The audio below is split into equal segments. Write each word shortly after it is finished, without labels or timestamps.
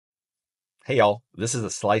Hey y'all, this is a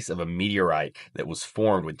slice of a meteorite that was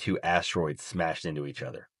formed when two asteroids smashed into each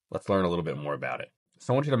other. Let's learn a little bit more about it.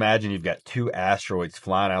 So I want you to imagine you've got two asteroids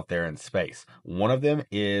flying out there in space. One of them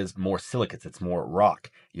is more silicates, it's more rock.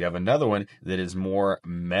 You have another one that is more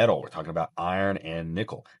metal. We're talking about iron and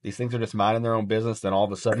nickel. These things are just minding their own business, then all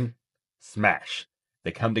of a sudden, smash.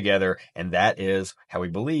 They come together, and that is how we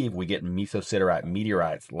believe we get mesosiderite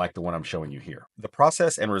meteorites like the one I'm showing you here. The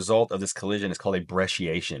process and result of this collision is called a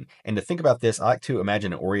brecciation. And to think about this, I like to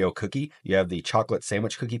imagine an Oreo cookie. You have the chocolate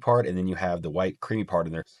sandwich cookie part, and then you have the white creamy part,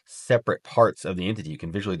 and they're separate parts of the entity. You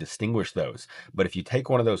can visually distinguish those. But if you take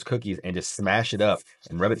one of those cookies and just smash it up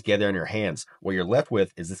and rub it together in your hands, what you're left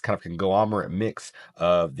with is this kind of conglomerate mix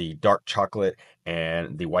of the dark chocolate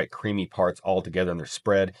and the white creamy parts all together, and they're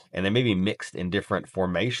spread, and they may be mixed in different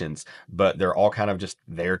formations, but they're all kind of just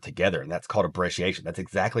there together, and that's called a brecciation. That's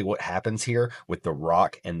exactly what happens here with the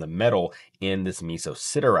rock and the metal in this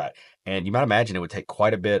mesosiderite. And you might imagine it would take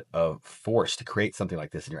quite a bit of force to create something like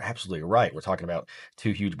this, and you're absolutely right. We're talking about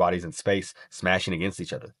two huge bodies in space smashing against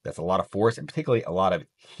each other. That's a lot of force, and particularly a lot of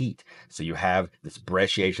heat. So you have this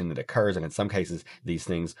brecciation that occurs, and in some cases, these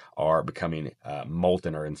things are becoming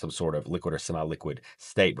molten or in some sort of liquid or semi-liquid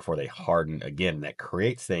state before they harden again. And that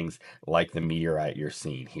creates things like the meteorite you're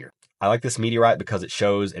seeing here. I like this meteorite because it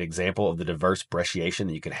shows an example of the diverse brecciation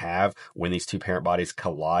that you can have when these two parent bodies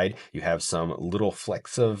collide. You have some little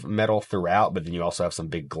flecks of metal throughout, but then you also have some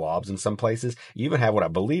big globs in some places. You even have what I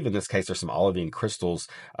believe in this case are some olivine crystals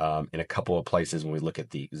in a couple of places when we look at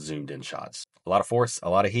the zoomed in shots. A lot of force, a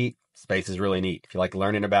lot of heat. Space is really neat. If you like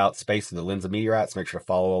learning about space through the lens of meteorites, make sure to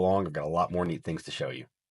follow along. I've got a lot more neat things to show you.